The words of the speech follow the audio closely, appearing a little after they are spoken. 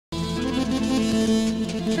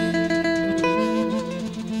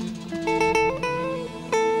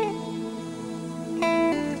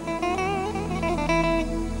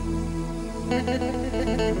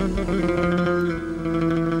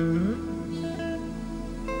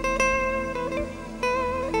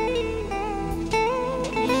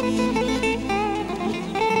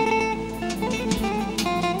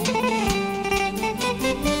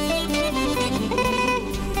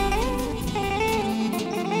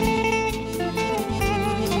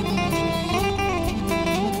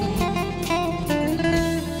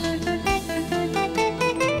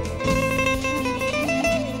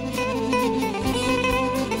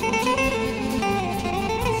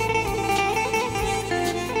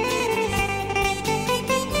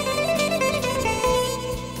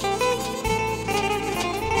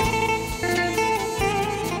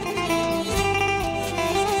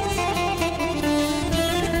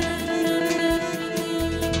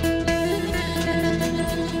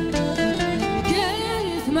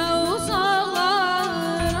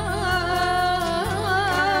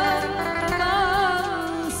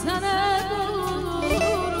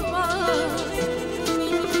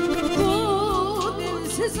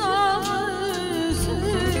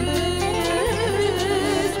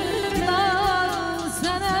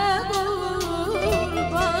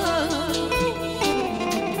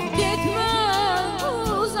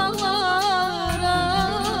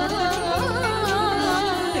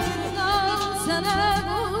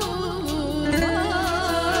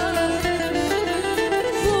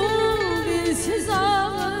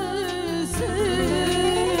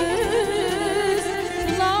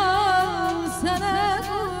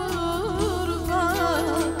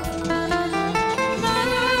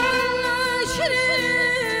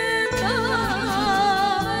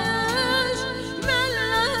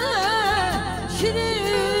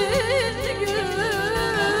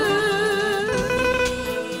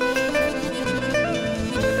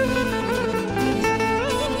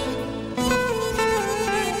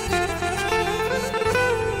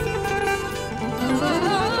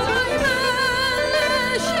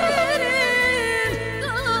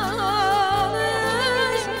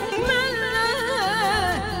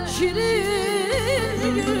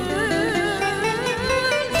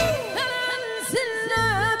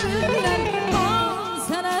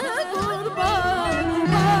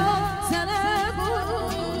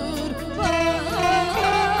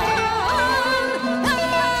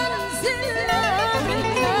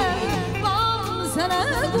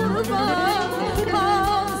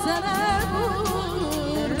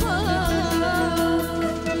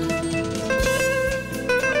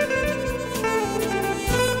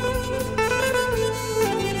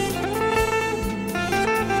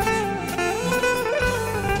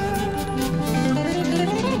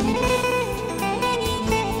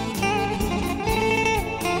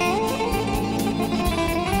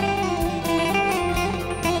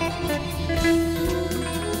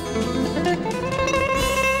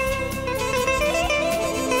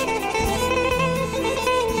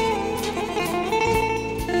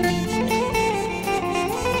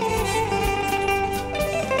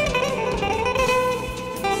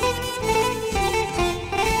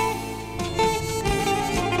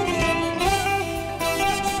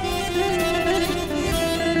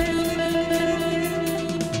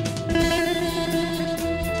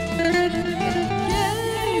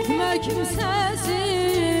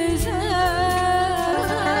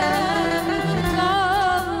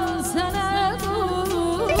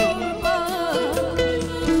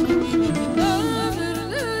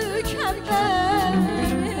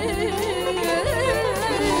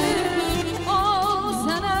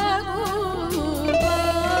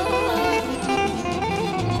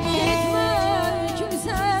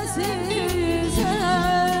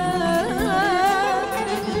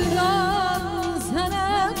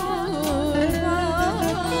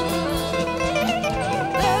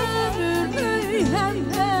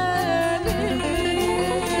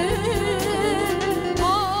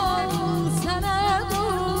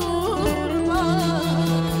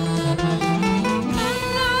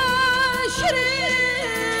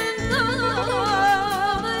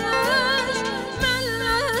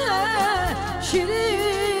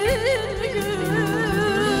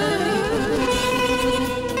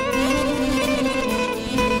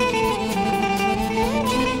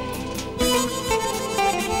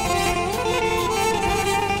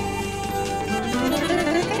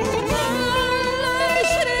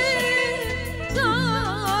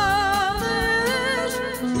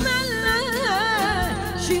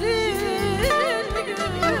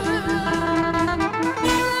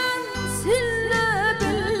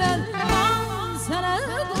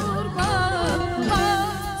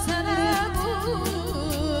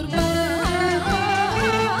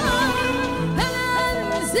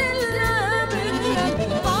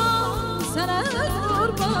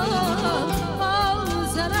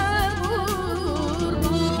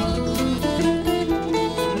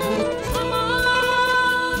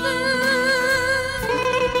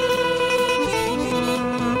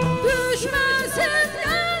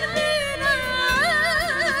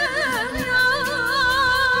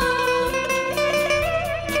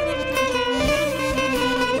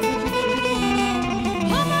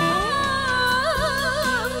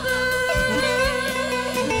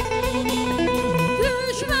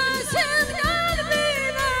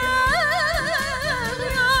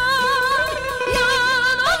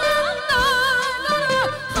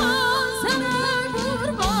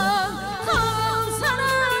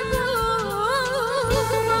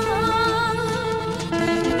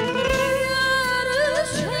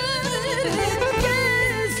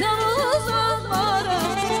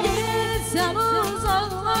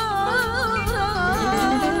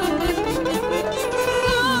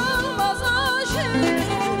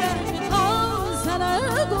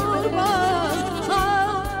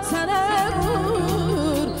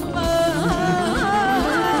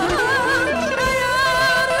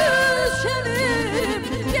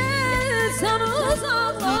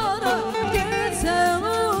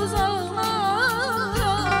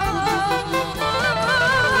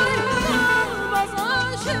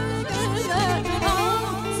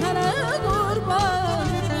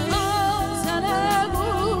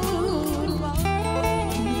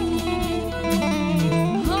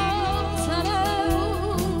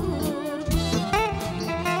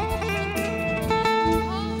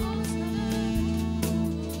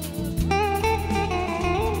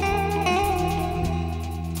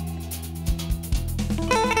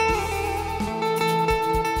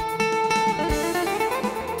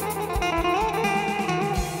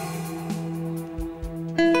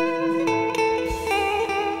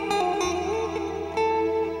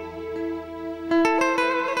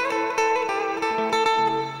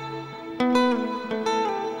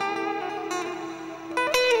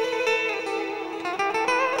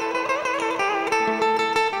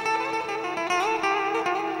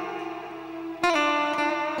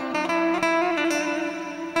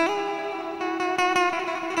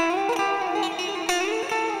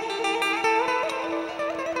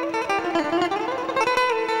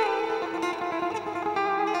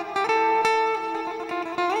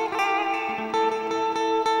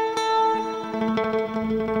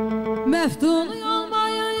Məftun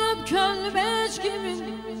olmayıb kölbeç gibi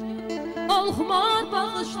Olxmar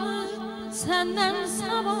baxışlı səndən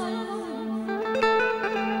savay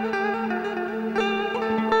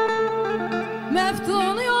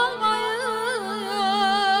Məftun olmayıb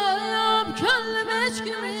kölbeç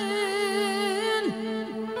gibi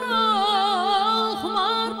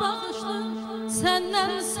Olxmar baxışlı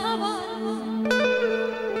səndən savay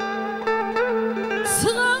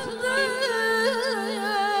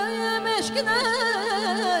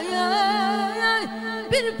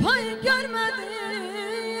Bir pay görmedim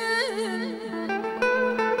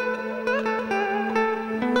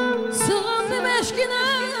Sığındım eşkine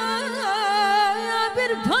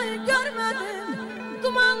bir pay görmedim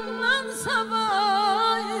Dumandan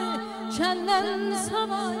savay, şenden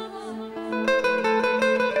savay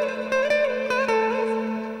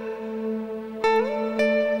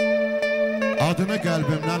Adını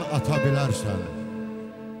qəlbimdən ata bilərsən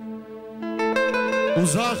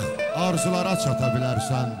Uzaq arzulara çata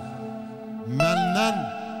bilərsən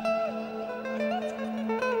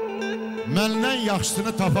Məndən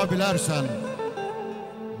yaxşısını tapa bilərsən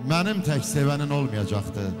Mənim tək sevənin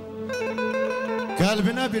olmayacaqdı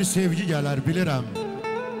Qəlbinə bir sevgi gələr bilirəm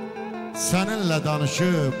Səninlə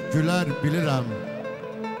danışıb gülər bilirəm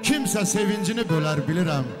Kimsə sevincini bölər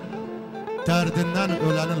bilirəm Dərdindən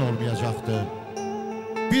ölənin olmayacaqdı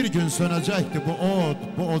Bir gün sönəcəkdi bu od,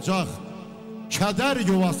 bu ocaq Kədər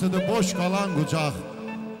yuvasıdır boş qalan qucaq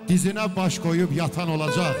Dizinə baş qoyub yatan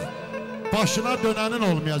olacaq Başına dönənin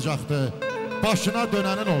olmayacaqdı Başına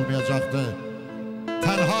dönənin olmayacaqdı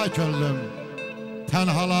Tənha könlüm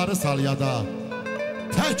Tənhaları sal yada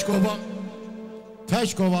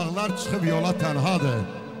Tək qovaqlar çıxıb yola tənhadır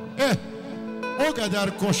O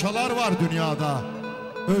qədər qoşalar var dünyada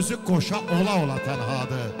Özü qoşa ola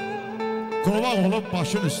tənhadır Qovaq olub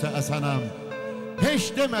başın üstə əsənəm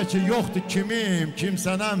Heç demə ki, yoxdur kimim,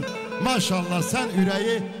 kimsənəm Maşallah, sən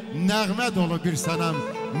ürəyi nəğmə dolu bir sənəm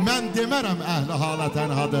Mən demərəm əhli hala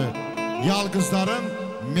tənhadır Yalqızların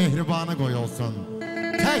mehribanı qoy olsun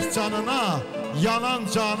Tək canına yanan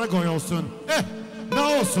canı qoy olsun Nə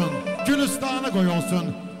olsun, gülüstanı qoy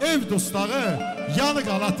olsun Ev dustağı yanı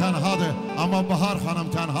qala tənhadır Amma Bahar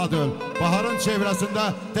xanım tənhadır Baharın çevrəsində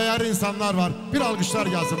dəyərli insanlar var Bir alqışlar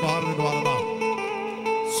gəlsin Baharın ünvanına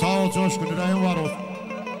Sağ ol Coşkun, ürəyin var olsun.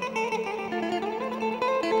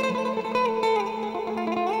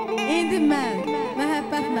 İndi mən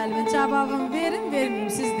məhəbbət müəllimin cavabını verməyim,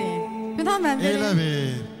 siz deyin. Günah mən verim. Elə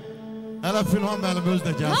ver. Hələ Fünhan müəllim özü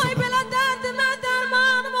də gəlsin. Ay belə dərdimə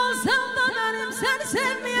dərmanım olsam da mənim səni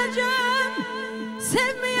sevməyəcəm.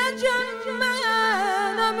 Sevməyəcəm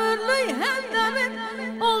mən ömürlük həmdəmin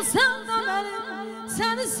olsam da mənim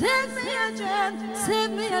səni sevməyəcəm.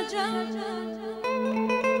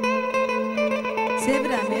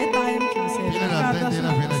 Sevirəm, dayım kimi sevirəm, qardaşım kimi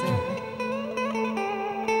sevirəm.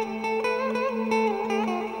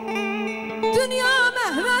 Dünya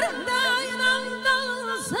məhvərində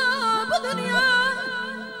inandalsa bu dünya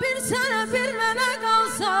Bir sənə bir mənə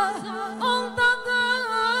qalsa ondadır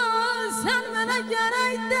Sən mənə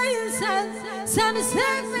gərək deyilsən Səni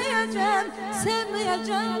sevməyəcəm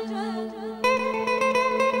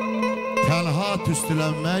Tənha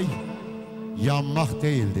tüstülənmək yanmaq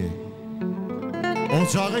deyildi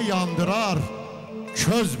Ocağı yandırar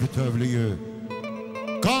köz bütövlüyü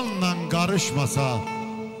Qanla qarışmasa,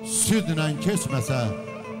 südlə keçməsə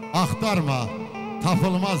Axtarma,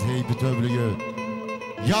 tapılmaz hey bütövlüyü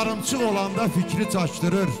Yarımçıq olanda fikri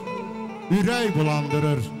çaşdırır Ürək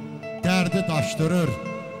bulandırır, dərdi daşdırır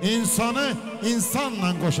İnsanı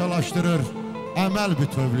insanla qoşalaşdırır Əməl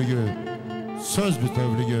bütövlüyü, söz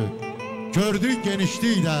bütövlüyü Gördük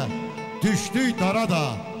genişliklə, düşdük dara da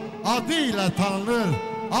Adı ilə tanınır,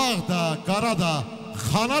 ağ da, qara da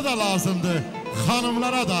Xana da lazımdır,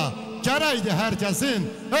 xanımlara da Gərəkdir hər kəsin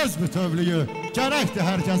öz bütövlüyü Gərəkdir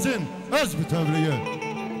hər kəsin öz bütövlüyü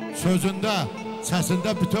Sözündə,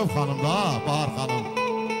 səsində bütöv xanım da, Bahar xanım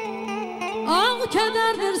Ağ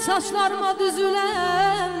kədərdir saçlarıma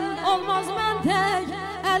düzülən Olmaz mən tək,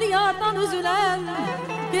 əli yardan üzülən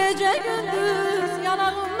Gecə gündüz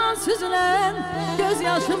yanağımdan süzülən Göz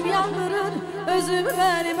yaşım yandırır özümü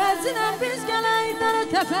mənim əzinəm Biz gələk dərə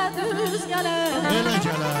təpə düz gələk Elə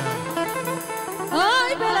gələk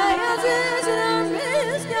Ay belək əzizirəm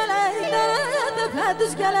biz gələk Dərə təpə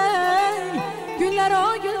düz gələk Günlər o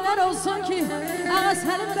günlər olsun ki Ağa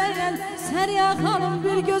Səlim bəylə Səriyə xanım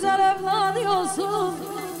bir gözəl evladı olsun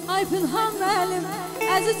Ay Pünhan müəllim,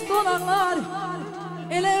 əziz qonaqlar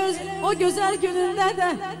Elə o gözəl günündə də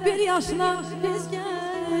bir yaşına biz gələk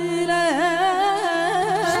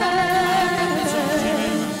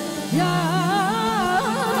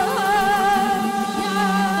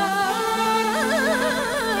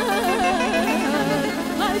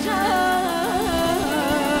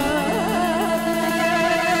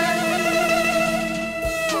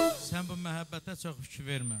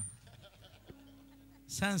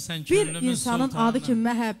Sənsən Bir könlümün insanın sultanı. adı ki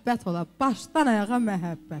məhəbbət ola, başdan ayağa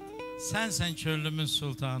məhəbbət. Sənsən könlümün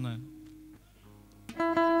sultanı.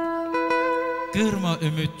 Qırma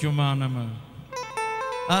ümid gümanımı.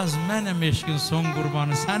 Az mənəm eşqin son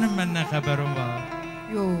qurbanı. Sənin məndən xəbərin var.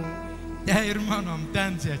 Yox. Dəyirmanam,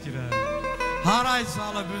 dən çəkirəm. Haray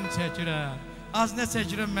salıb ün çəkirəm. Az nə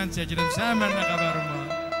çəkirəm, mən çəkirəm. Sənin məndən xəbərin var.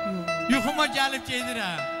 Yuxuma gəlib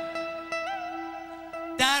gedirəm.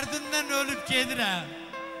 Dərdimdən ölüb gedirəm.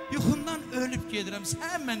 Yuxumdan ölüb gedirəm.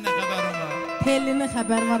 Sənin məndən xəbərin var. Tellinin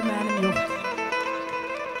xəbəri var, mənim yoxdur.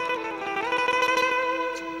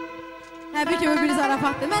 Təbii ki, bu bir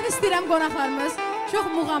zarafatdır. Mən istəyirəm qonaqlarımız çox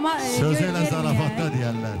muğama Söz elə zarafatda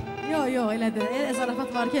deyərlər. Yox, yox, elədir. Elə zarafat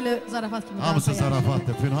var ki, elə zarafat kimi. Hamısı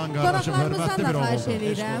zarafatdır. Pünhan qardaşım hörmətli bir qonaqlarımızdan da xahiş oğuldur.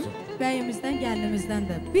 edirəm. Bəyimizdən, gəlinimizdən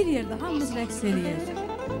də. Bir yerdə hamımız rəqs eləyək.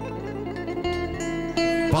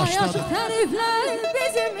 Başladı. Ayaşı təriflər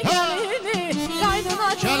bizim gəlini, qaynına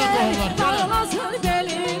Gəlin oğullar, gəlin. dağılasın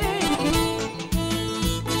belini.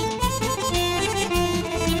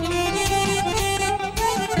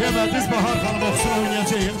 Demədiniz Bahar xanım oxusun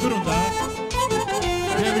oynayacaq, durun da.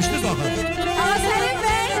 Demişdiniz axı. Ağa Səlim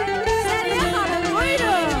bəy, Səriyə xanım,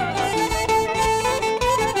 buyurun.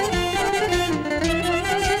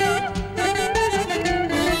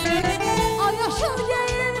 Al yaşıl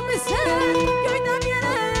geyinmisən, göydən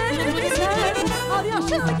yerə inmisən. Al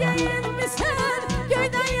yaşıl geyinmisən,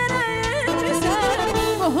 göydən yerə inmisən.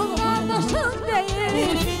 Qohum qardaşın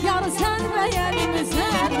deyil, yarı sən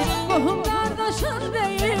bəyənmisən. Qohum qardaşın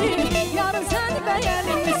deyil, yarı sən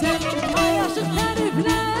bəyənmisən. Ay yaşıl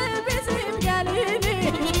təriflər bizim gəlini,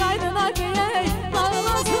 qaynına geyək,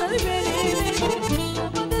 bağlasın belini.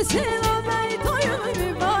 O desin o bəy toyun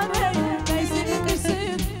mübarək, bəy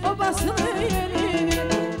sevindirsin o basın yelini.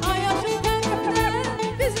 Ay yaşıl təriflər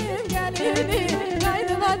bizim gəlini,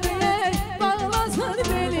 qaynına geyək, bağlasın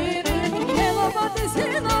belini. El oba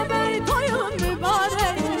desin o bəy toyun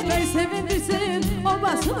mübarək, bəy sevindirsin o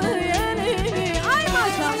basın yelini. Ay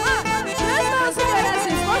maşallah, göz nasıl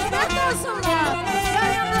verəsiniz, xoşbəxt olsunlar. Yan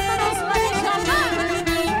yanlardan olsunlar inşallah.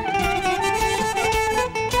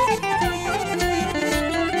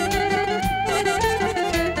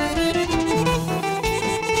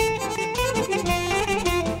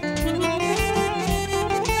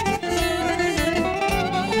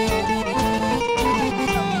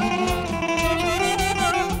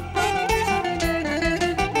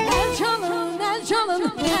 El çalın, el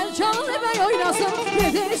çalın, el çalın bəy oynasın.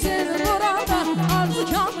 Gedirsin burada, arzu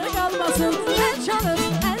kanı qalmasın. El çalın,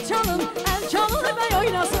 el çalın, el çalın bəy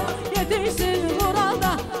oynasın. Gedirsin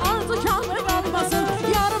burada, arzu kanı qalmasın.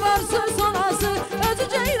 Yar varsın sonası, özü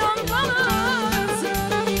ceyran qalırsın.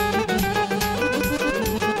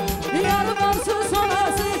 Yar varsın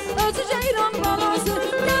sonası, özü ceyran qalırsın.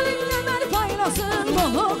 Gəlinlə məni paylasın,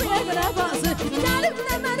 qohum əqrəbası.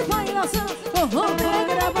 Gəlinlə məni paylasın, qohum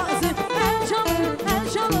əqrəbası. El çalın, el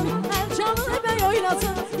çalın, el çalın bəy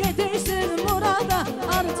oynasın. Yetişsin burada,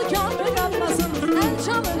 arzu kanı qalmasın. El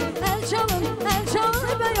çalın, el çalın, el çalın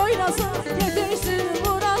bəy oynasın. Yetişsin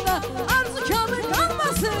burada, arzu kanı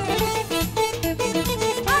qalmasın.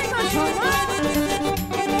 Ay maşallah.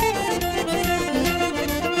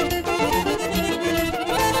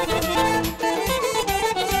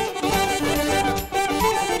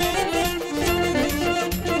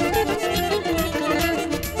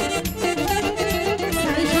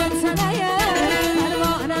 Sen şamsan eğer,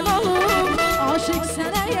 pervanen olup, aşık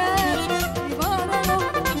sen eğer, divanen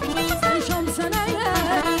olup. Sen şamsan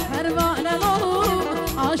eğer, pervanen olup,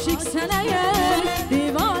 aşık sen eğer,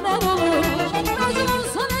 divanen olup. Nazım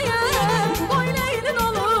olsan eğer, boyleylin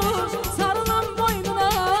olur, sarılan boynuna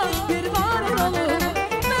bir varin olur.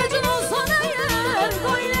 Mecnun olsan eğer,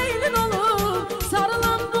 boyleylin olur,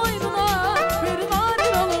 sarılan boynuna bir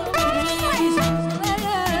varin olur. Ay şamsan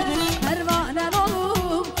eğer, pervanen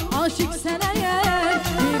olup, aşık sen eğer,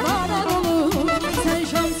 divanen olup. Sen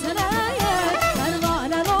şamsan eğer,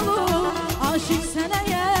 pervanen olup, aşık sen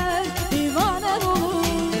eğer, divanen olup.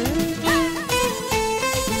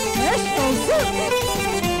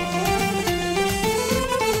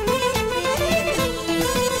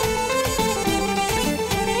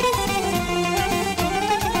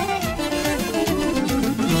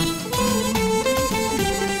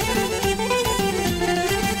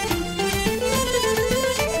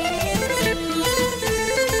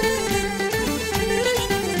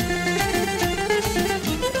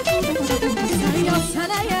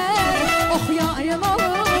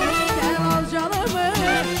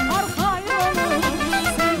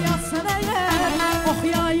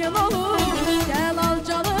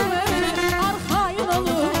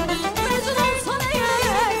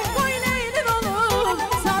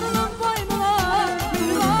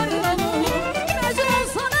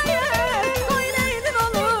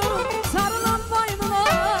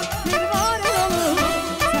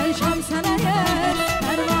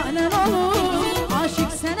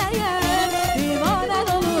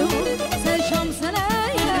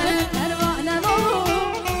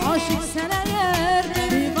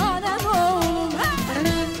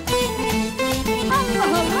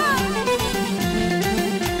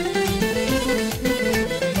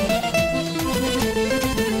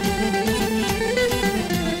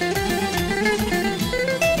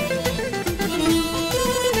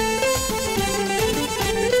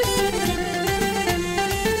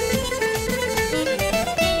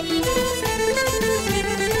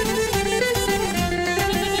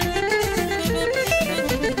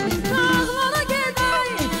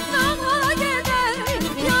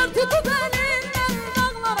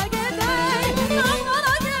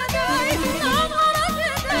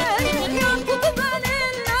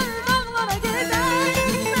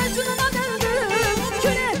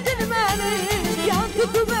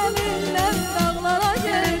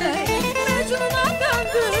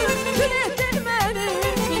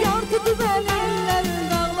 götürdü beni ellerin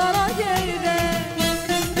dağlara geydi.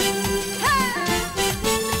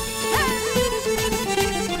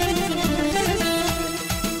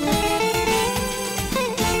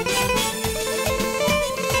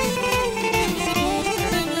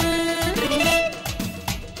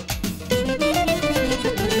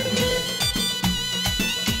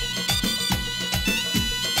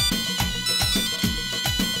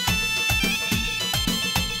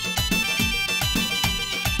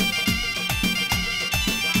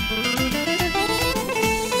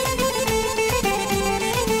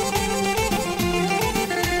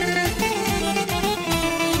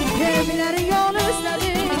 Evlərin yol üstədi,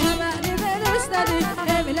 kəməri bel üstədi.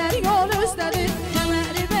 Evlərin yol üstədi,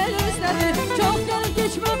 kəməri bel üstədi. Çox gəlib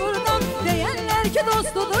keçmə buradan, deyərlər ki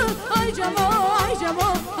dostudur. Ay Cemo, ay Cemo,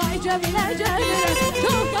 ay Cəmilə, Cəmilə.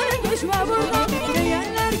 Çox gəlib keçmə buradan,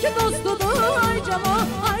 deyərlər ki dostudur. Ay Cemo,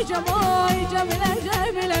 ay Cemo, ay Cəmilə,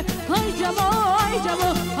 Cəmilə. Ay Cemo, ay Cemo,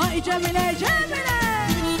 ay Cəmilə, Cəmilə.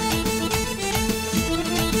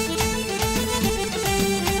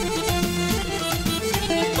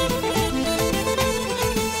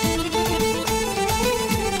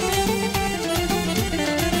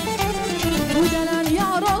 Bu gelen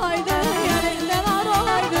yar olaydı, yerinden ar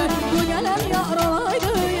olaydı. Bu gelen yar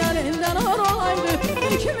olaydı, yerinden ar olaydı.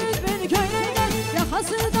 İkimiz bir köyleyden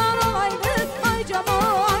yakası dar olaydı. Ay Cemo,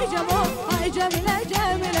 ay Cemo, ay Cemile,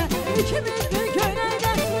 Cemile. İkimiz bir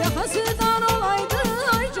köyleyden yakası dar olaydı.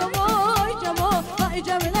 Ay Cemo, ay Cemo, ay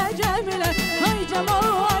Cemile, Cemile. Ay Cemo,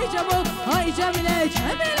 ay Cemo, ay Cemile,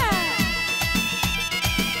 Cemile.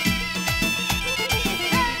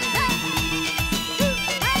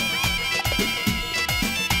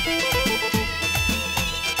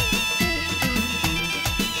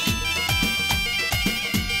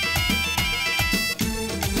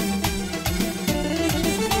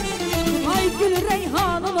 Ay gül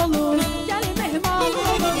reyhanın olur, gel mehmanın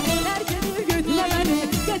olur. Herkesi götme beni,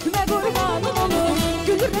 götme kurbanın olur.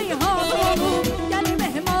 Gül reyhanın olur, gel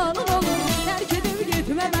mehmanın olur. Herkesi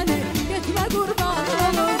götme beni, götme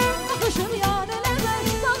kurbanın olur. Akışın yan eleme,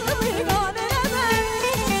 bağrımı kan eleme.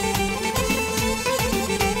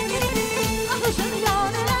 Akışın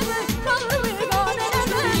yan eleme, bağrımı kan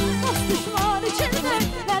eleme. Dost düşman içinde,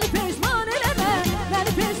 beni pişman eleme.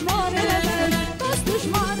 Beni pişman eleme, dost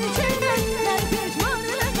düşman içinde. Beni pişman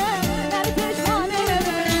eleme, beni pişman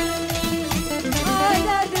eleme. Ay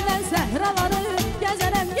derdinden sehraları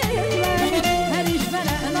gezerem geyikmek. Her iş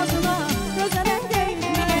veren azına gözerem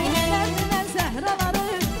geyikmek. Derdinden sehraları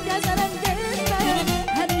gezerem geyikmek.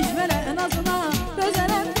 Her iş veren azına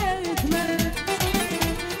gözerem geyikmek.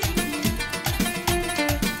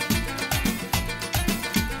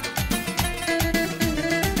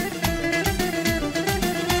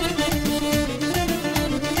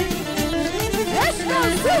 Eşk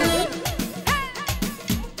olsun.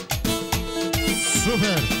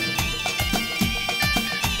 Süper.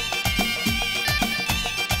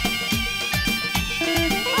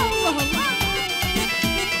 Allah Allah.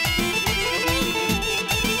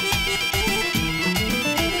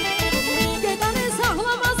 Gedəni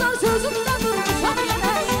saxlamazlar sözümdə durmuşam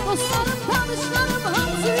yenə. Dostlarım, tanışlarım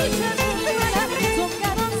hamısı içərildi mənə. Son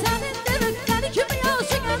qərar sənindir, məni kimi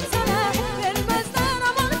aşıqəm sənə. Verməzlər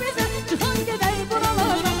aman bizə, çıxan gedək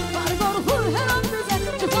buralardan. Var qorxu hər an bizə,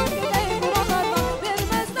 çıxan gedək buralardan.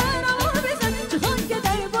 Verməzlər aman bizə, çıxan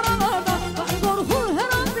gedək buralardan. Var qorxu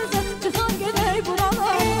hər an bizə, çıxan gedək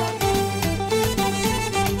buralardan.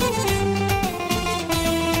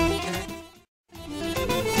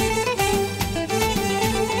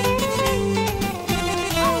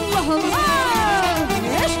 Allah Allah!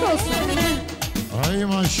 Eşk olsun! Ay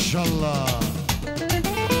maşallah.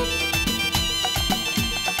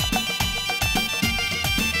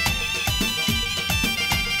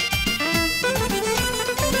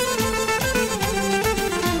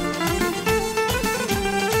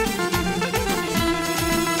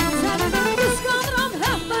 Səni mən qısqanıram,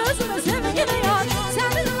 hətta özümə sevgili yar.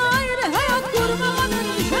 Səninlə ayrı həyat qurmağa mən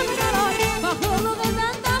düşəm qərar. Baxılıq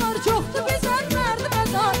edəndə var, çoxdur bizər mərdi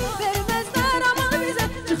məzar. Verməzlər aman bizə,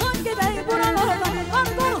 çıxan gedək buralardan. Var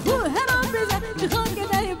qorxu hər an bizə, çıxan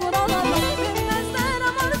gedək buralardan. Verməzlər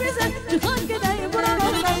aman bizə, çıxan gedək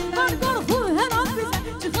buralardan. Var qorxu hər an bizə,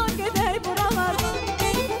 çıxan gedək buralardan.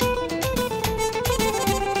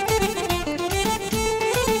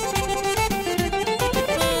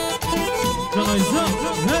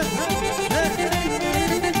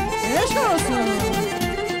 Eşk olsun!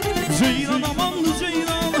 Ceylan amanlı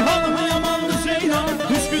Ceylan, hanımı yamanlı Ceylan.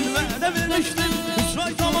 3 gün vədə vermişdim, 3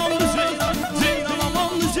 ay tamamlı Ceylan. Ceylan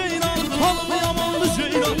amanlı Ceylan, hanımı yamanlı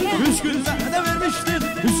Ceylan. 3 gün vədə vermişdim,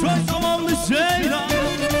 3 ay tamamlı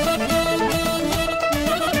Ceylan.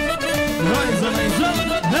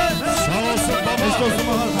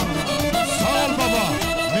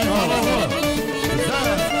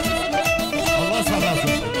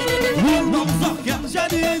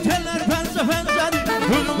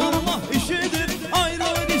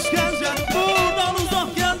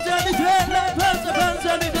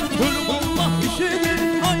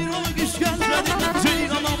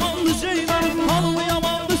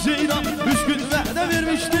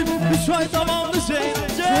 Ceylan,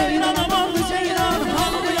 Ceylan amandı Ceylan,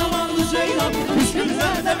 hanımı yamandı Ceylan. 3 gün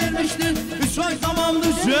vədə vermişdin, 3 ay zamandı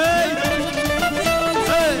Ceylan.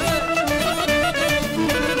 Hey!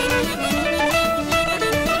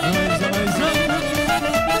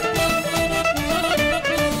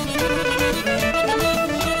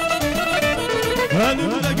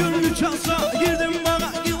 Elimde gönlü çalsa, girdim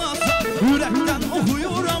bana gilasa. Yürekten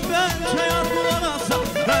okuyuram ben şeyar kullanasa.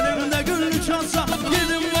 Elimde gönlü çalsa,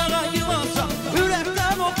 girdim bana gilasa.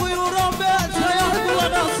 Yürekten okuyuram ben şeyar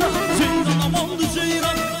kullanasa. Ceylan amandı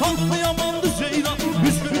Ceylan, halkı yamandı Ceylan.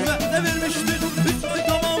 3 gün vədə vermiştin, 3 ay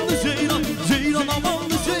tamamdı Ceylan. Ceylan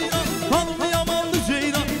amandı Ceylan, halkı yamandı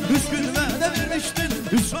Ceylan. 3 gün vədə vermiştin,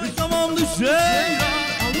 3 ay tamamdı Ceylan.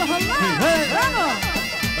 Allah Allah. Hey, hey. Bravo.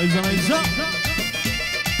 Ayza ayza.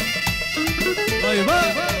 Ay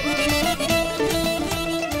bak.